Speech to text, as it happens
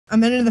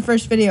I'm into the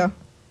first video.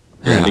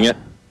 You're ending it?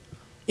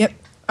 Yep.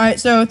 Alright,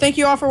 so thank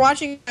you all for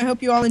watching. I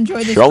hope you all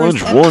enjoyed this Challenge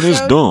first 1 episode.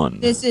 is done.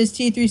 This is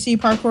T3c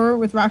Parkour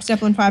with Rock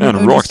Zeppelin 5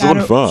 and Rock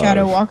Zeppelin 5.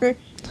 ShadowWalker.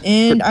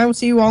 And I will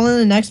see you all in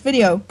the next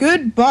video.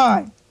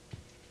 Goodbye!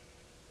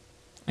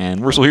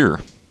 And we're still here.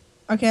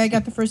 Okay, I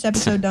got the first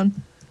episode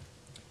done.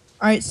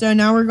 Alright, so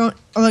now we're going...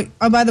 Oh, look,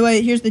 oh, by the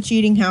way, here's the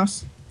cheating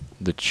house.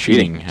 The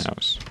cheating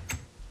house.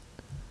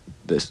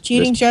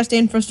 Cheating chest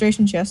and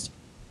frustration chest.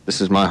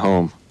 This is my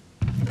home.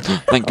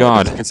 Thank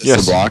God. Consists Yes.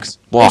 of blocks.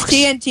 Blocks.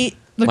 There's TNT.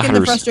 Look in the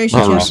Ladders. frustration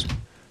Ladders.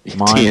 chest.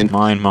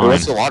 Mine.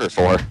 What's the water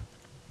for?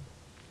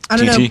 I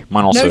don't TNT? know.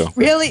 Mine also. No,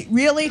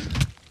 really?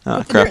 Ah,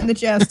 Put the crap. dirt in the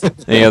chest.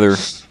 Any other?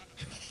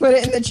 Put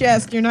it in the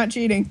chest. You're not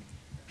cheating.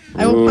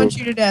 I will punch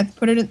you to death.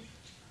 Put it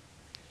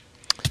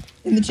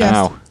in the chest.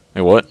 Ow.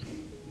 Wait, what?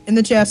 In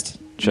the chest.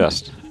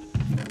 Chest.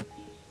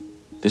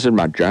 This is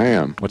my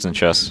jam. What's in the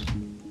chest?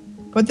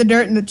 Put the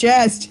dirt in the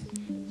chest.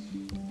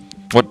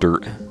 What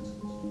dirt?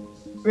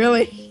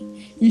 Really?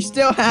 You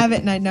still have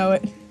it, and I know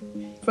it.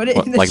 Put it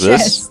What, in the like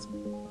this? chest.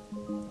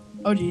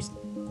 Oh, jeez.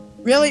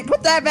 Really?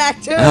 Put that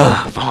back, too!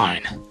 Ah,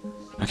 fine.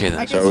 Okay I then.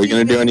 can So are we see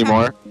gonna that do any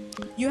more?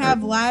 You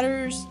have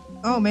ladders.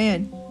 Oh,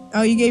 man.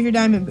 Oh, you gave your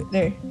diamond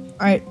there.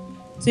 Alright.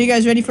 So you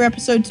guys ready for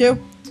episode 2?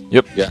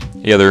 Yep. Yeah.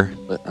 Yeah, there.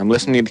 I'm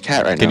listening to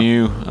Cat right Can now.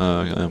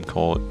 you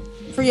call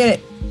it? Forget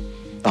it.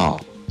 Oh.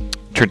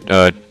 Turn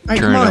Alright, it come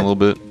down on. a little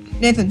bit.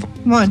 Nathan,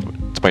 come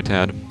on. It's by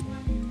Tad.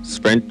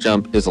 Sprint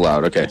jump is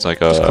allowed. Okay. It's like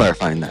Just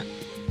clarifying that.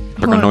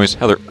 background on. noise.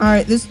 Heather.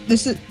 Alright, this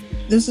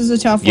is a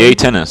tough Yay one.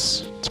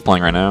 tennis. It's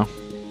playing right now.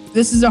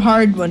 This is a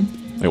hard one.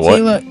 Wait, what?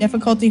 See, look,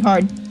 difficulty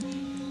hard.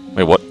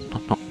 Wait, what?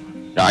 No.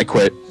 Yeah, I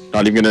quit.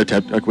 Not even gonna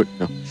attempt. I quit.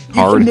 No. You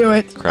Hard. can do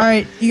it. Crap.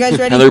 Alright, you guys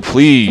ready? Heather,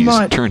 please Come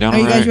on. turn it down. Are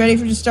you guys alright. ready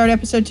to start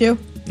episode 2?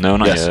 No,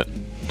 not Yes. yet.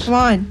 Come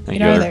on, Thank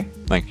get you, out of Heather.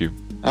 there. Thank you.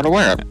 Out of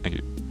where? Thank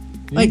you.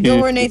 Like, go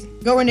where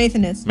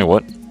Nathan is. Wait,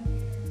 what?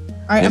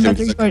 Alright, I'm about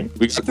to Nathan, record.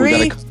 we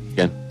Three. gotta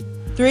again.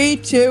 3,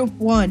 2,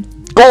 1.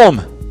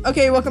 Golem!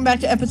 Okay, welcome back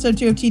to episode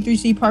 2 of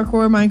T3c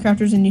Parkour,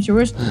 Minecrafters and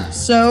YouTubers.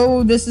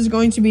 So, this is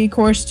going to be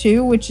course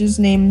 2, which is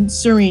named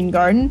Serene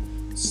Garden.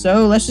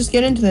 So, let's just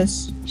get into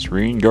this.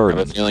 Serene I Garden.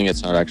 have a feeling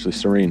it's not actually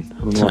serene.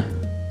 I don't know.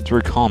 It's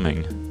very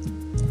calming.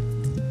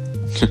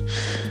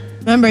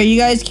 Remember, you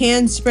guys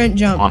can sprint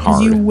jump, On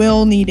because you hard.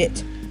 will need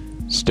it.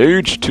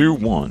 Stage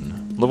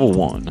 2-1. Level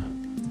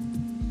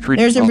 1. Treat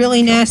There's a really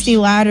jumps. nasty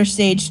ladder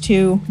stage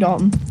 2,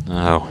 Dalton.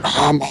 Oh.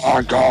 Oh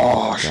my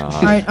gosh. God.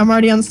 Alright, I'm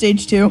already on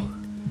stage 2.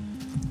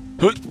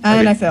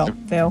 And I fail.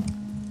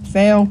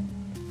 Fail.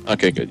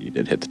 Okay, good. You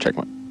did hit the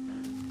checkpoint.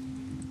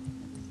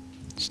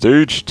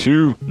 Stage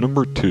 2,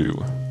 number 2.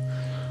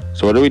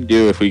 So what do we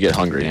do if we get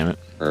hungry? Damn it.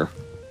 Or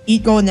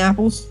Eat golden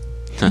apples.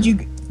 Did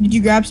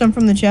you grab some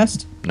from the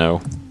chest?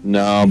 No.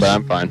 no, but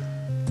I'm fine.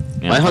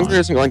 Yeah, My fine. hunger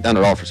isn't going down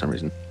at all for some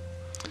reason.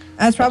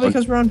 That's probably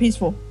because we're on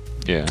peaceful.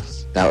 Yeah.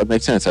 That would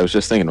make sense. I was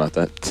just thinking about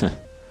that.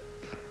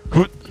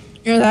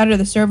 Either that or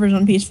the server's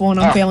on peaceful and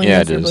I'm failing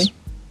Yeah, it miserably. is.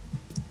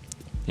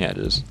 Yeah, it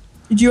is.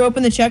 Did you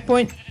open the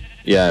checkpoint?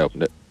 Yeah, I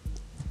opened it.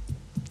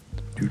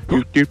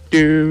 Do, do,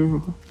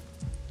 do.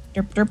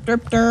 Derp, derp,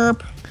 derp,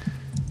 derp.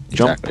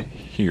 Jump Exactly.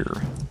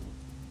 here.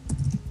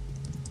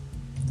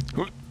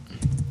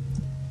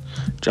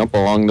 Jump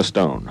along the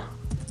stone.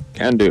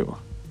 Can do.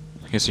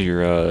 Okay, so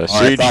you're I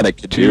stage thought I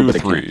could do, 2, but I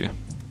 3.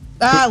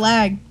 Ah,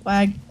 lag.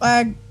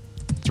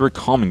 It's a very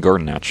common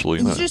garden, actually.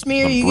 It's The- just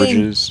me or the you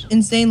bridges. getting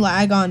insane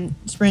lag on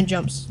sprint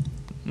jumps.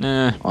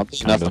 Nah, Well, there's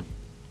kinda. nothing.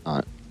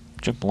 Not.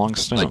 Jump along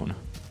stone.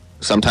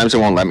 Sometimes it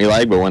won't let me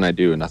lag, but when I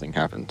do, nothing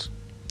happens.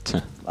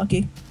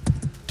 Lucky.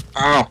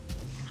 Ow!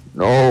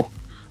 No.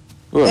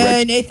 Ooh,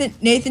 Hey,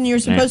 Nathan, you're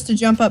supposed to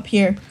jump up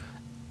here.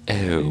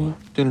 Oh,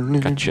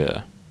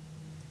 gotcha.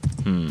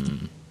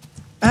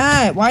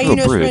 Ah, why you Oh,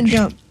 no sprint bridge.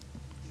 jump?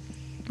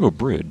 Ooh, a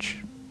bridge.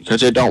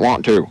 Because I don't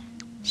want to.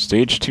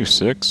 Stage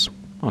 2-6.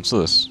 What's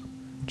this?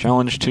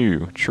 Challenge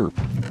 2. Chirp.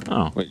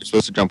 Oh, Wait, you're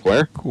supposed to jump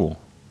where? cool.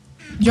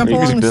 Jump Are you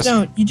along using the this?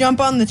 stone. You jump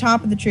on the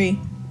top of the tree.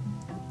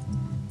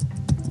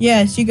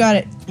 Yes, you got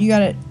it. You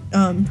got it,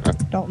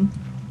 Dalton.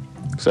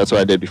 Because that's what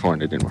I did before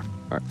and it didn't work.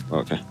 Alright,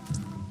 okay.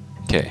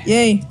 Okay.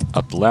 Yay.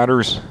 Up the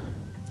ladders.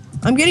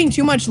 I'm getting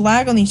too much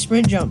lag on these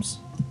sprint jumps.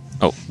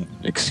 Oh,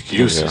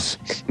 Excuses.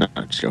 No,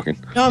 I'm just joking.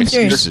 No, I'm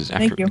serious. excuses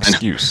Thank after you.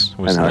 excuse.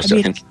 I What's know, I was that? I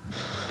mean, joking.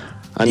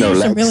 I know,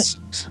 these are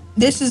Lex.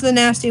 This is the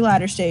nasty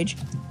ladder stage.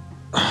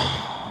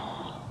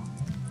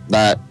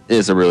 That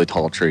is a really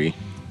tall tree.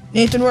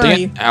 Nathan, where are Dang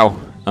you? it.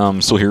 Ow.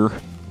 Still here.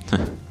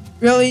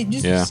 Really?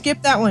 Just Yeah.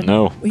 skip that one.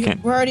 No, We're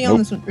can't. already on Nope.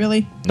 this one.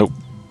 Really? Nope.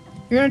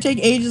 You're gonna take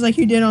ages like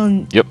you did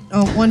on Yep.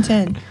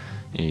 110.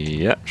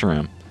 Yeah, sure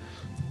am.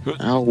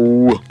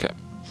 Ow. Okay.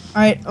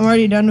 Alright, I'm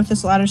already done with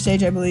this ladder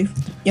stage, I believe.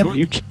 Yep. Are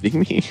you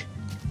kidding me?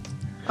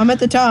 I'm at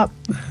the top.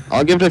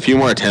 I'll give it a few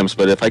more attempts,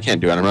 but if I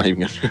can't do it, I'm not even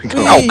going to go.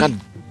 Whee! Oh, God.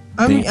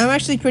 I'm Damn.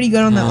 actually pretty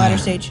good on that ladder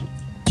stage.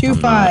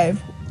 2-5.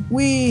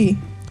 Wee.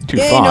 2-5.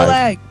 Yay, no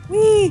lag.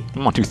 Wee.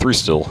 I'm on 2-3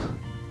 still.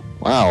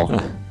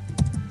 Wow.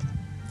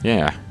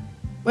 Yeah.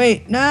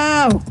 Wait, no.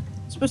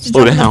 I'm supposed to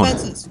Slow jump on down. the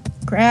fences.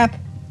 Crap.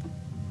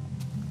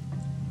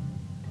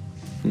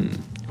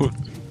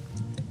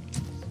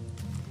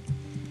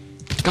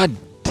 God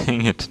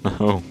dang it,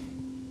 no.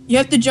 You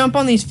have to jump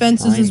on these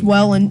fences as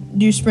well and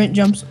do sprint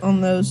jumps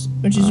on those,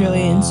 which is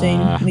really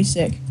insanely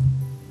sick.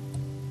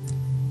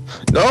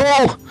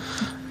 No!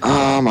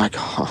 Oh my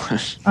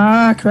gosh.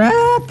 Ah, crap!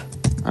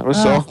 I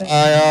was so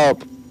high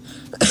up.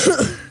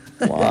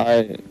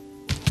 Why?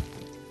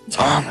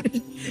 How do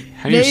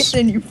you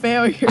Nathan, you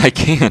failure. I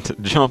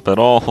can't jump at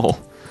all.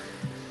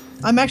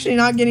 I'm actually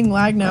not getting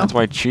lag now. That's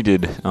why I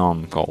cheated,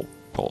 Colt.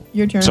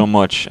 Your turn. So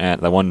much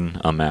at that one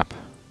map.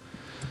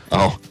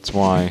 Oh. That's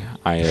why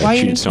I Why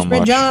you cheated so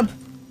sprint much. jump?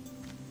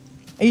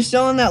 Are you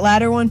still on that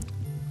ladder one?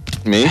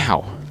 Me?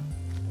 How?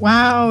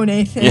 Wow,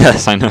 Nathan.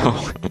 Yes, I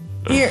know.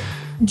 Here,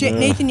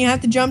 Nathan, you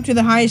have to jump to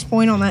the highest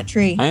point on that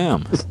tree. I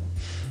am.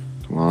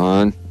 Come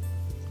on.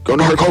 Go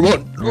to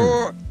hardcore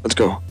mode. Let's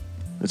go.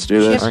 Let's do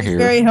this. Shift Right is here.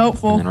 very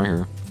helpful. And right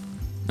here.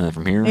 And then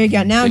from here. There you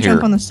go. Now to jump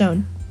here. on the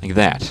stone. Like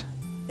that.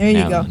 There you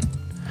Now go.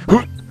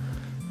 then.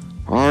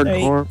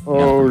 Hardcore Now from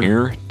mode.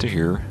 here to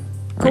here.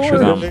 Make sure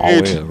that I'm all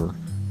the way over.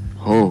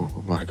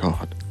 Oh my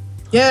god.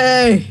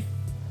 Yay!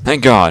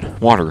 Thank God.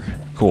 Water.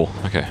 Cool.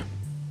 Okay.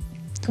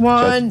 Come So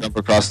I on. jump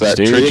across that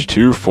Stage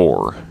tree.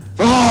 2-4.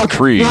 Fuck!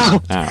 Trees.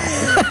 No.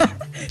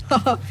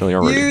 Ow. Really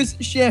already. Use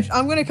shift.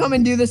 I'm gonna come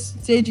and do this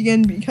stage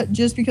again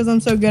just because I'm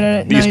so good at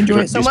it and These I enjoy trees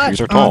are- it so these much.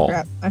 trees are tall. Oh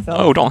crap! I fell.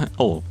 Oh, don't.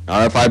 Oh,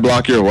 Not if I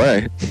block your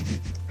way.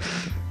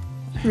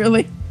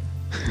 Really?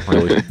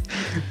 really?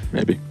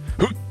 Maybe.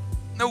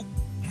 No.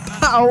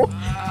 Ow!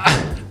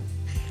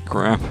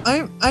 Crap.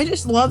 I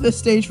just love this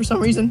stage for some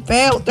reason.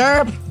 Fail,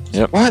 derp.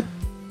 Yep. What?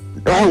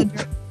 Oh.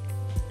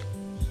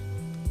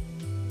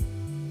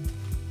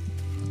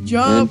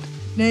 Jump,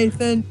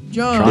 Nathan.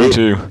 Jump. Trying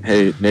to.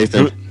 Hey,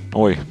 Nathan.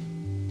 Oi.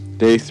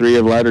 Day 3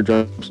 of ladder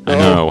jumps. I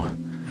know.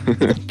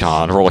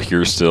 God, we're all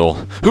here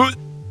still.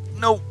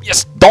 No.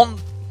 Yes. Don't.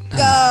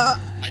 Ah,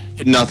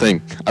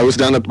 Nothing. I was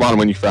down at the bottom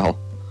when you fell.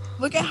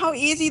 look at how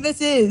easy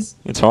this is.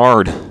 It's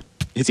hard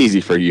It's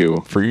easy for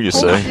you. for you to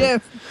Hold say.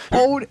 shift.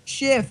 Hold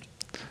shift.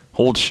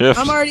 Hold shift.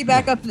 I'm already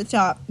back up at the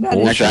top. That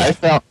Hold is Actually, I shift.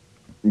 fell.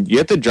 You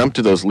have to jump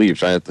to those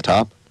leaves right at the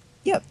top.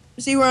 Yep.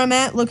 See where I'm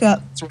at? Look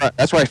up.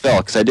 That's where I fell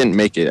because I didn't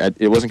make it.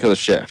 It wasn't because of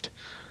shift.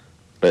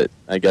 But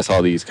I guess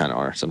all these kind of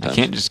are I sometimes.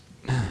 can't just.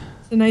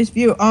 It's a nice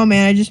view. Oh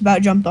man, I just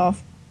about jumped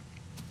off.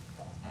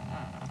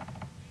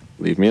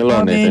 Leave me Oh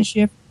alone, man, Nathan.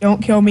 shift.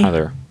 Don't kill me. Hi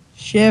there.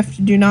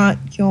 Shift. Do not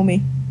kill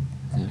me.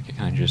 Yeah, I can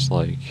kind of just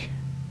like.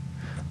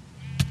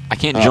 I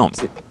can't Oh, jump.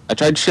 see, I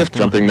tried shift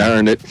jumping there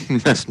and it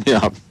messed me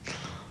up.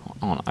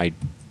 Hold on, I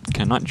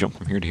cannot jump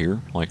from here to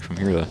here. Like from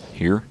here to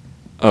here.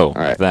 Oh, like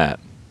Alright. that.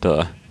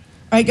 Duh.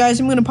 Alright guys,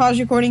 I'm gonna pause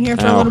recording here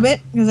for a Ow. little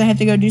bit because I have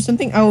to go do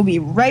something. I will be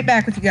right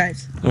back with you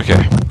guys. Okay.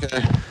 Okay.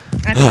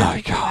 After I Oh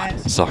take a God,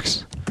 class. it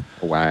sucks.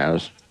 Wow.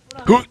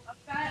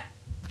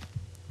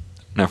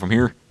 Now from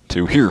here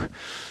to here.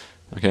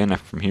 Okay, now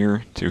from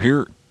here to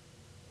here.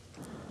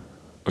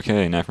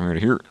 Okay, now from here to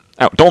here.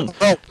 Ow! Don't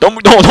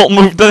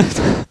move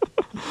that.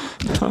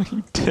 Oh,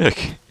 you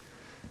dick.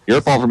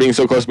 Your fault for being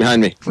so close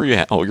behind me. Where you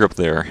at? Oh, you're up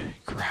there.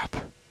 Crap.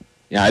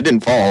 Yeah, I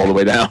didn't fall all the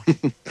way down.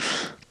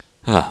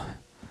 Ah.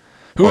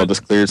 Well, this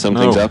cleared some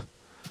things No. up.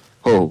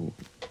 Oh.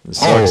 This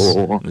sucks.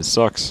 Oh. This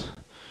sucks.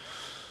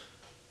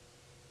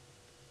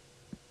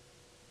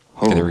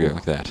 Oh. Okay, there we go,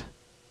 like that.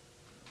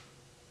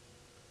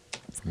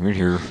 From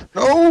here to here.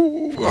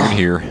 No! From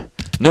here to here.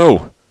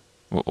 No!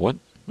 What?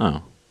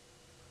 No.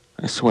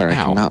 I swear I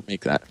Ow. cannot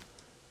make that.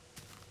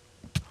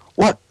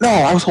 What? No,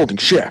 I was holding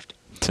shift.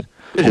 It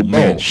Oh hit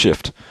man, both.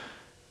 shift.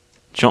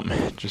 Jump,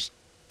 man. Just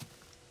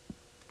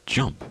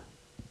jump.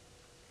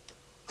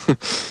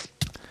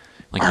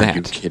 Like Are that.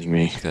 you kidding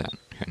me? Like that.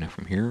 Okay, now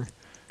from here.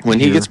 When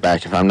he Here. gets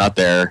back, if I'm not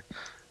there,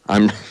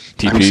 I'm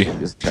TP. I'm just at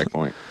this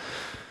checkpoint.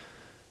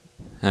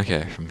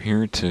 Okay, from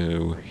here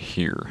to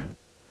here.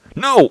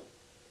 No!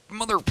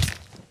 Mother.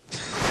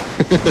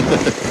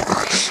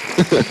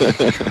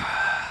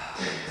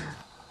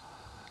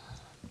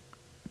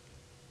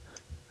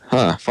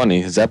 Huh,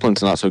 funny.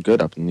 Zeppelin's not so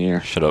good up in the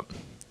air. Shut up.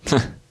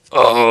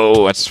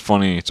 Oh, that's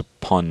funny. It's a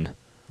pun.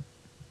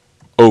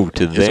 Oh,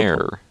 to It is a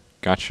there.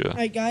 Gotcha.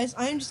 Alright guys,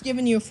 I'm just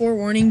giving you a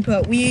forewarning,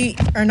 but we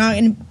are not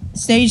in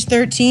stage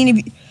 13.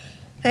 If you,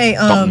 hey,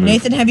 Don't move.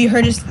 Nathan, have you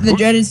heard of the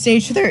dreaded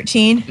stage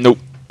 13? Nope,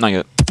 not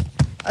yet.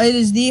 It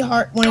is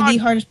one of the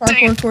hardest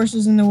parkour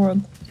courses in the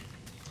world.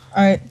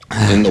 Alright.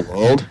 In the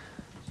world?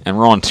 And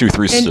we're on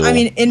 2-3 still. I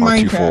mean, in or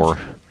Minecraft. 2-4.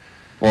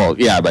 Well,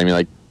 yeah, but I mean,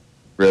 like,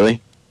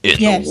 really? In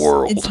Yes, the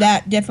world, it's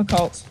that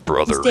difficult.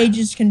 brother. The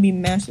stages can be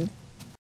massive.